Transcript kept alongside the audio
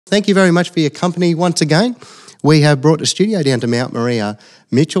thank you very much for your company once again. We have brought the studio down to Mount Maria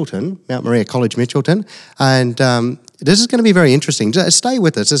College Mitchelton, and this is going to be very interesting. Stay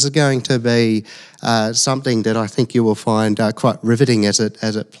with us. This is going to be something that I think you will find quite riveting as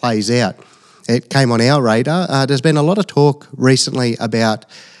it plays out. It came on our radar. There's been a lot of talk recently about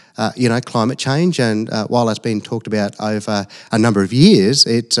climate change, and while it's been talked about over a number of years,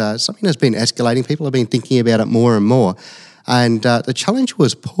 it's something that's been escalating. People have been thinking about it more and more. And the challenge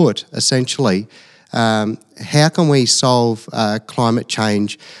was put, essentially, how can we solve climate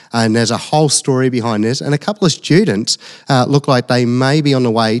change? And there's a whole story behind this, and a couple of students look like they may be on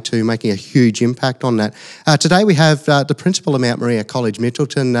the way to making a huge impact on that. Today we have the principal of Mount Maria College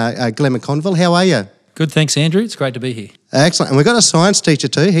Mitchelton, Glenn McConville. How are you? Good, thanks Andrew. It's great to be here. Excellent. And we've got a science teacher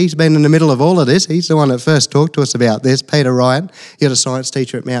too. He's been in the middle of all of this. He's the one that first talked to us about this, Peter Ryan. You're the science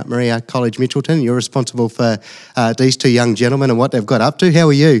teacher at Mount Maria College Mitchelton. You're responsible for these two young gentlemen and what they've got up to. How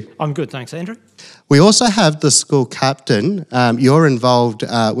are you? I'm good, thanks Andrew. We also have the school captain. You're involved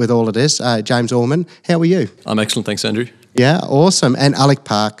with all of this, James Orman. How are you? I'm excellent, thanks Andrew. Yeah, awesome. And Alec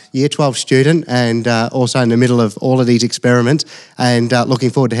Park, Year 12 student, and also in the middle of all of these experiments, and looking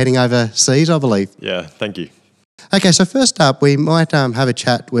forward to heading overseas, I believe. Yeah, thank you. Okay, so first up, we might have a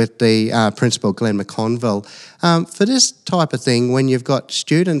chat with the principal, Glenn McConville. For this type of thing, when you've got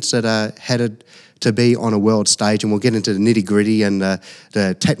students that are headed to be on a world stage, and we'll get into the nitty-gritty and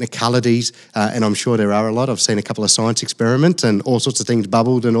the technicalities, and I'm sure there are a lot. I've seen a couple of science experiments and all sorts of things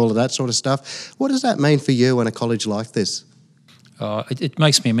bubbled and all of that sort of stuff. What does that mean for you in a college like this? It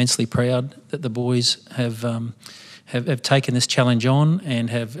makes me immensely proud that the boys have taken this challenge on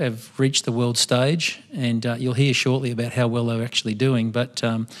and have reached the world stage, and you'll hear shortly about how well they're actually doing, but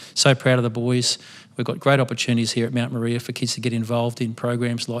so proud of the boys. We've got great opportunities here at Mount Maria for kids to get involved in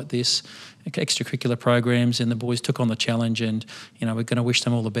programs like this, extracurricular programs, and the boys took on the challenge, and we're going to wish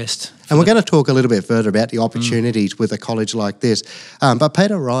them all the best. And we're going to talk a little bit further about the opportunities with a college like this. But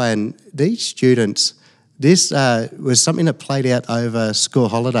Peter Ryan, these students, this was something that played out over school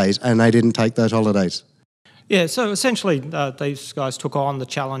holidays, and they didn't take those holidays. Yeah, so essentially these guys took on the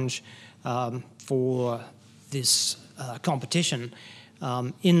challenge for this competition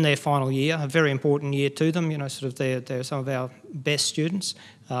in their final year, a very important year to them. They're some of our best students,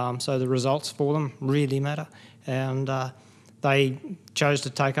 so the results for them really matter. And they chose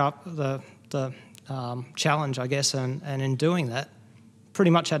to take up the challenge, I guess, and in doing that,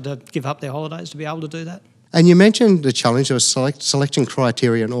 pretty much had to give up their holidays to be able to do that. And you mentioned the challenge, there was selection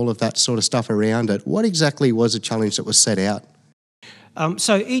criteria and all of that sort of stuff around it. What exactly was the challenge that was set out?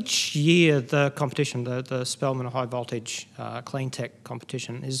 So each year the competition, the Spelman High Voltage Clean Tech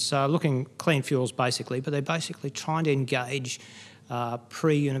competition, is looking clean fuels basically, but they're basically trying to engage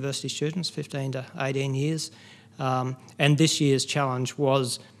pre-university students, 15 to 18 years. And this year's challenge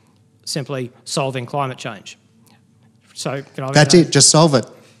was simply solving climate change. So that's it, just solve it.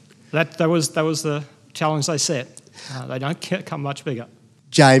 That was the challenge they set. They don't come much bigger.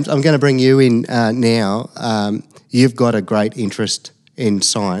 James, I'm going to bring you in now. You've got a great interest in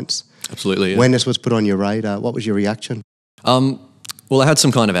science. Absolutely, yeah. When this was put on your radar, what was your reaction? Well, I had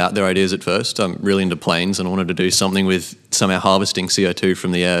some kind of out there ideas at first. I'm really into planes, and I wanted to do something with somehow harvesting CO2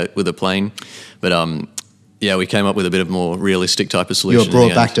 from the air with a plane. But yeah, we came up with a bit of more realistic type of solution. You were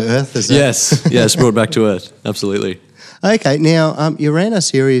brought back to Earth, is that? Yes, brought back to Earth, absolutely. Okay, now you ran a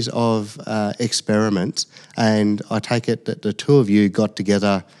series of experiments, and I take it that the two of you got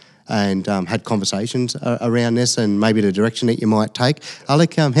together and had conversations around this and maybe the direction that you might take.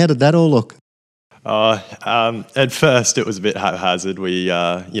 Alec, how did that all look? At first it was a bit haphazard. We,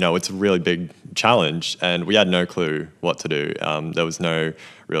 it's a really big challenge and we had no clue what to do. There was no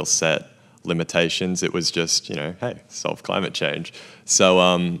real set limitations. It was just, hey, solve climate change.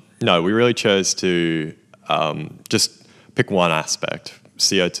 So, no, we really chose to just pick one aspect,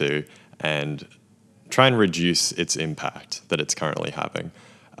 CO2, and try and reduce its impact that it's currently having.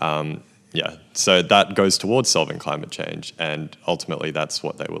 So that goes towards solving climate change, and ultimately that's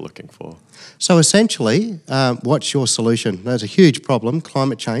what they were looking for. So essentially, what's your solution? There's a huge problem,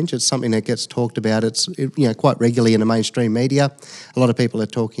 climate change. It's something that gets talked about. It's quite regularly in the mainstream media. A lot of people are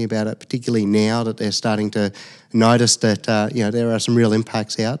talking about it, particularly now that they're starting to notice that there are some real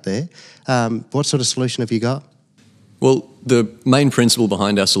impacts out there. What sort of solution have you got? Well, the main principle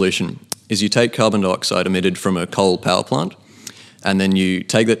behind our solution is you take carbon dioxide emitted from a coal power plant, and then you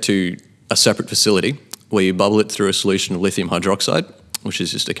take that to a separate facility where you bubble it through a solution of lithium hydroxide, which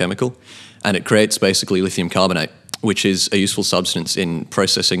is just a chemical, and it creates basically lithium carbonate, which is a useful substance in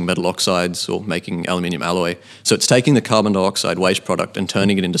processing metal oxides or making aluminium alloy. So it's taking the carbon dioxide waste product and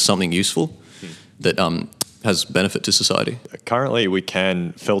turning it into something useful that has benefit to society? Currently, we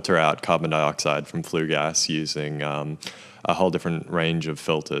can filter out carbon dioxide from flue gas using a whole different range of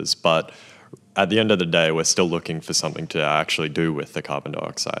filters, but at the end of the day, we're still looking for something to actually do with the carbon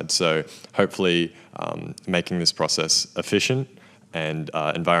dioxide. So hopefully making this process efficient and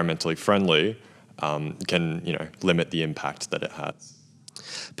environmentally friendly can limit the impact that it has.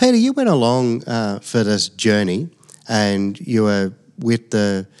 Peter, you went along for this journey and you were with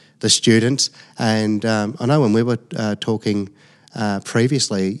the students, and I know when we were talking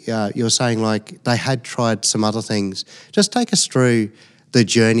previously, you were saying like they had tried some other things. Just take us through the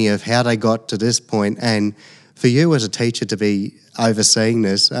journey of how they got to this point, and for you as a teacher to be overseeing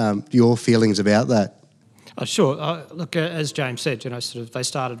this, your feelings about that. Sure. Look, as James said, sort of they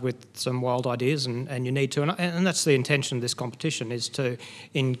started with some wild ideas, and you need to, and that's the intention of this competition, is to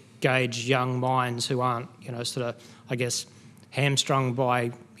engage young minds who aren't, sort of, I guess, hamstrung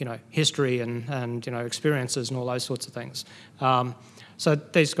by, history and experiences and all those sorts of things. So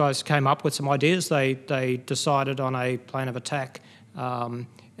these guys came up with some ideas. They decided on a plan of attack, and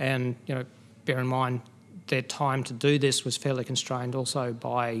bear in mind their time to do this was fairly constrained also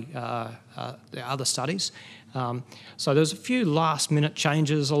by the other studies. So there's a few last-minute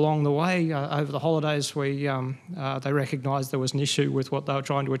changes along the way. Over the holidays, they recognised there was an issue with what they were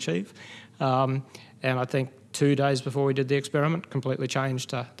trying to achieve, and I think 2 days before we did the experiment, completely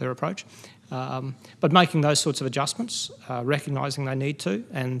changed their approach. But making those sorts of adjustments, recognising they need to,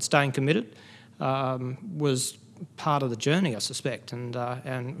 and staying committed was part of the journey, I suspect, and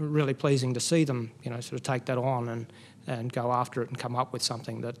really pleasing to see them, sort of take that on and go after it and come up with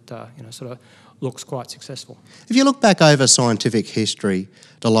something that, sort of looks quite successful. If you look back over scientific history,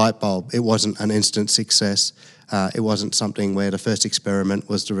 the light bulb, it wasn't an instant success. It wasn't something where the first experiment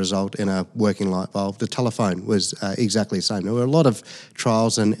was the result in a working light bulb. The telephone was exactly the same. There were a lot of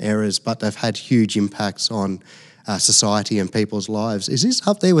trials and errors, but they've had huge impacts on society and people's lives. Is this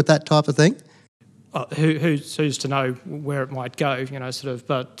up there with that type of thing? Who's to know where it might go, sort of,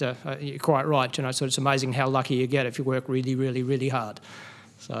 but you're quite right, so it's amazing how lucky you get if you work really, really, really hard.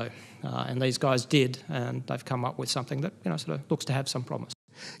 So, and these guys did, and they've come up with something that, sort of looks to have some promise.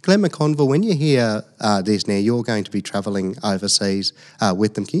 Glenn McConville, when you hear this now, you're going to be travelling overseas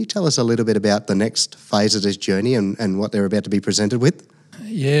with them. Can you tell us a little bit about the next phase of this journey and what they're about to be presented with?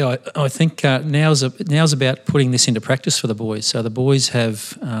 Yeah, I think now's about putting this into practice for the boys. So the boys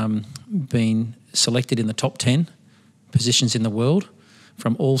have been selected in the top 10 positions in the world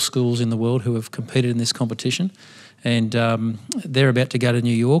from all schools in the world who have competed in this competition. And they're about to go to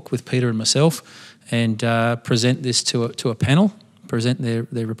New York with Peter and myself and present this to a panel, present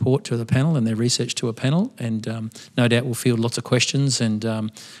their report to the panel and their research to a panel, and no doubt we'll field lots of questions,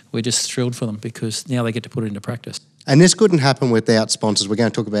 and we're just thrilled for them because now they get to put it into practice. And this couldn't happen without sponsors. We're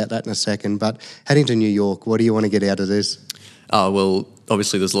going to talk about that in a second, but heading to New York, what do you want to get out of this? Well,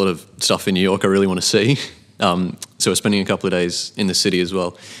 obviously there's a lot of stuff in New York I really want to see. So we're spending a couple of days in the city as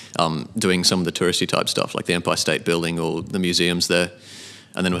well, doing some of the touristy type stuff like the Empire State Building or the museums there,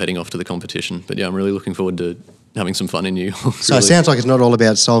 and then we're heading off to the competition. But yeah, I'm really looking forward to having some fun in New York. So it sounds like it's not all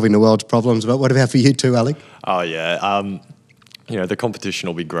about solving the world's problems, but what about for you too, Alec? Oh yeah, the competition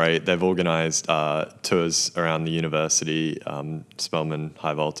will be great. They've organised tours around the university, Spelman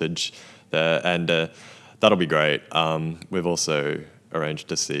High Voltage there, and that'll be great. We've also arranged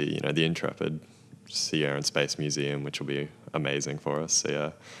to see, the Intrepid Sea, Air and Space Museum, which will be amazing for us.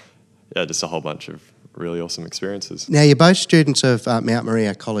 So yeah, just a whole bunch of really awesome experiences. Now, you're both students of Mount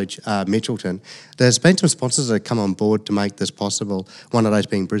Maria College, Mitchelton. There's been some sponsors that have come on board to make this possible, one of those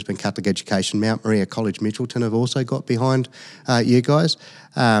being Brisbane Catholic Education. Mount Maria College, Mitchelton have also got behind you guys.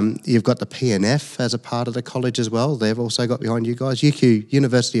 You've got the PNF as a part of the college as well. They've also got behind you guys. UQ,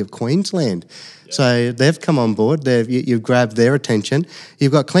 University of Queensland. Yeah. So they've come on board. You've grabbed their attention.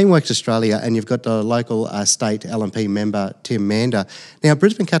 You've got Cleanworks Australia and you've got the local state LNP member, Tim Mander. Now,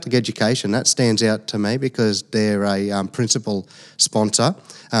 Brisbane Catholic Education, that stands out to me because they're a principal sponsor.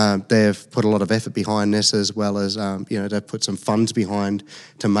 They've put a lot of effort behind this, as well as, they've put some funds behind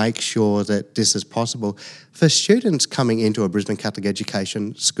to make sure that this is possible. For students coming into a Brisbane Catholic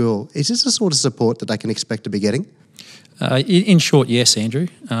Education school, is this the sort of support that they can expect to be getting? In short, yes, Andrew.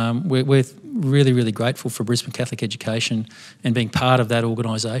 We're really, really grateful for Brisbane Catholic Education and being part of that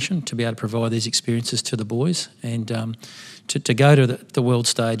organisation to be able to provide these experiences to the boys. And to go to the world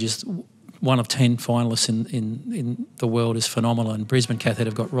stage is one of 10 finalists in the world is phenomenal, and Brisbane Catholic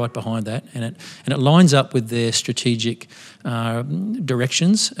have got right behind that, and it lines up with their strategic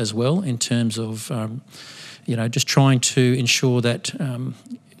directions as well in terms of just trying to ensure that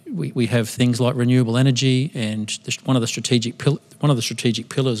we have things like renewable energy, and one of the strategic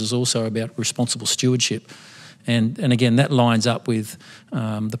pillars is also about responsible stewardship. And again, that lines up with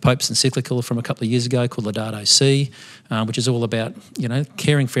the Pope's encyclical from a couple of years ago called Laudate Si, which is all about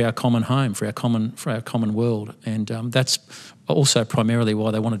caring for our common home, for our common world, and that's also primarily why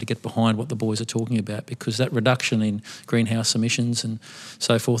they wanted to get behind what the boys are talking about, because that reduction in greenhouse emissions and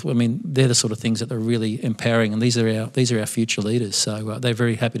so forth. I mean, they're the sort of things that are really empowering, and these are our future leaders. So they're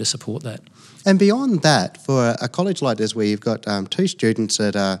very happy to support that. And beyond that, for a college like this, where you've got two students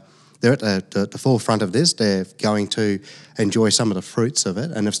that they're at the forefront of this. They're going to enjoy some of the fruits of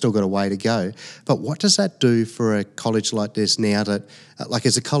it, and they've still got a way to go. But what does that do for a college like this now that,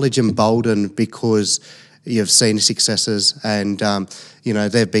 is a college emboldened because you've seen the successes and,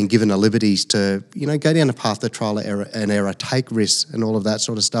 they've been given the liberties to, go down the path of trial and error, take risks and all of that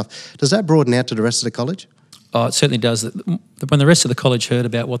sort of stuff? Does that broaden out to the rest of the college? Oh, it certainly does. When the rest of the college heard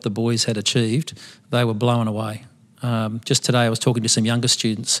about what the boys had achieved, they were blown away. Just today I was talking to some younger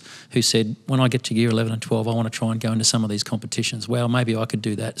students who said, when I get to year 11 and 12, I want to try and go into some of these competitions. Well, maybe I could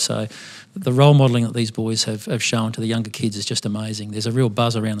do that. So the role modelling that these boys have shown to the younger kids is just amazing. There's a real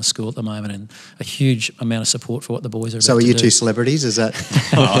buzz around the school at the moment and a huge amount of support for what the boys are about to do. So are you two celebrities? Is that...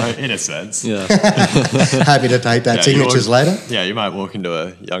 in a sense. Yeah. Happy to take that signatures later? Yeah, you might walk into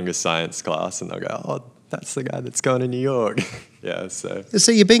a younger science class and they'll go, oh, that's the guy that's going to New York. Yeah, so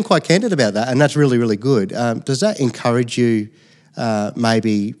you've been quite candid about that, and that's really, really good. Does that encourage you,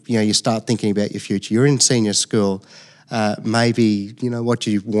 maybe, you start thinking about your future? You're in senior school, maybe, what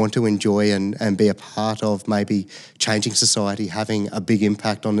you want to enjoy and be a part of, maybe changing society, having a big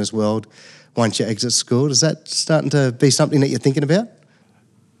impact on this world once you exit school. Is that starting to be something that you're thinking about?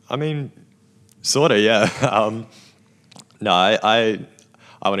 I mean, sort of, yeah. No,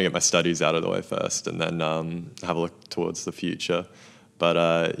 I want to get my studies out of the way first and then have a look towards the future.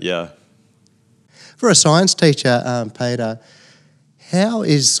 But yeah. For a science teacher, Peter, how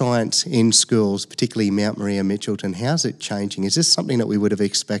is science in schools, particularly Mount Maria, Mitchelton, how's it changing? Is this something that we would have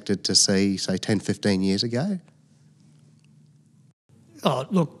expected to see, say, 10, 15 years ago? Oh,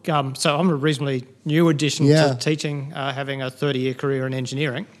 look, so I'm a reasonably new addition to teaching, having a 30-year career in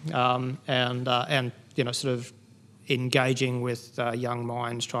engineering and sort of engaging with young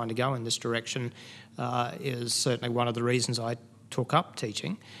minds trying to go in this direction is certainly one of the reasons I took up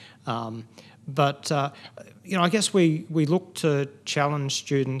teaching. But I guess we look to challenge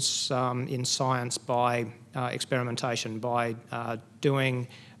students in science by experimentation, by doing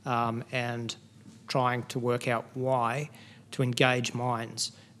and trying to work out why, to engage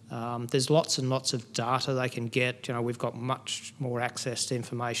minds. There's lots and lots of data they can get. We've got much more access to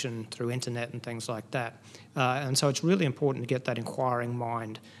information through internet and things like that. And so it's really important to get that inquiring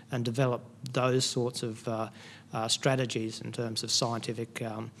mind and develop those sorts of strategies in terms of scientific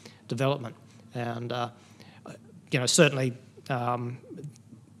development. And, certainly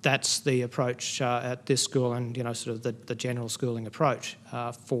that's the approach at this school and, sort of the general schooling approach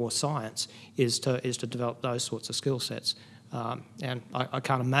for science is to develop those sorts of skill sets. And I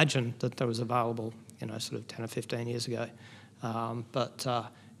can't imagine that was available, sort of 10 or 15 years ago. But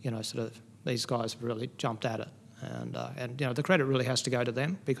sort of these guys have really jumped at it. And the credit really has to go to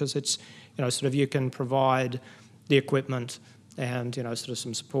them because it's, sort of you can provide the equipment and, sort of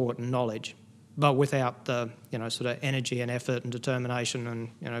some support and knowledge, but without the, sort of energy and effort and determination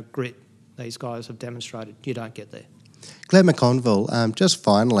and, grit these guys have demonstrated, you don't get there. Glenn McConville, just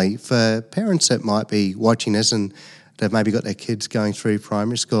finally, for parents that might be watching this and they've maybe got their kids going through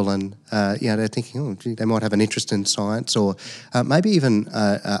primary school and, they're thinking, oh, gee, they might have an interest in science or maybe even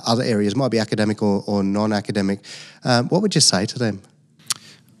other areas, might be academic or non-academic. What would you say to them?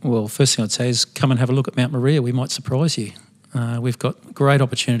 Well, first thing I'd say is come and have a look at Mount Maria. We might surprise you. We've got great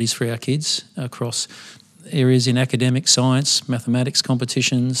opportunities for our kids across areas in academic, science, mathematics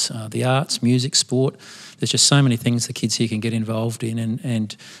competitions, the arts, music, sport. There's just so many things the kids here can get involved in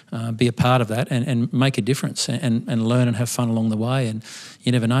and be a part of that and make a difference and learn and have fun along the way. And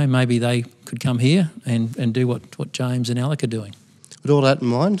you never know, maybe they could come here and do what James and Alec are doing. With all that in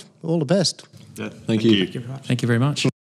mind, all the best. Yeah, thank you. Thank you very much.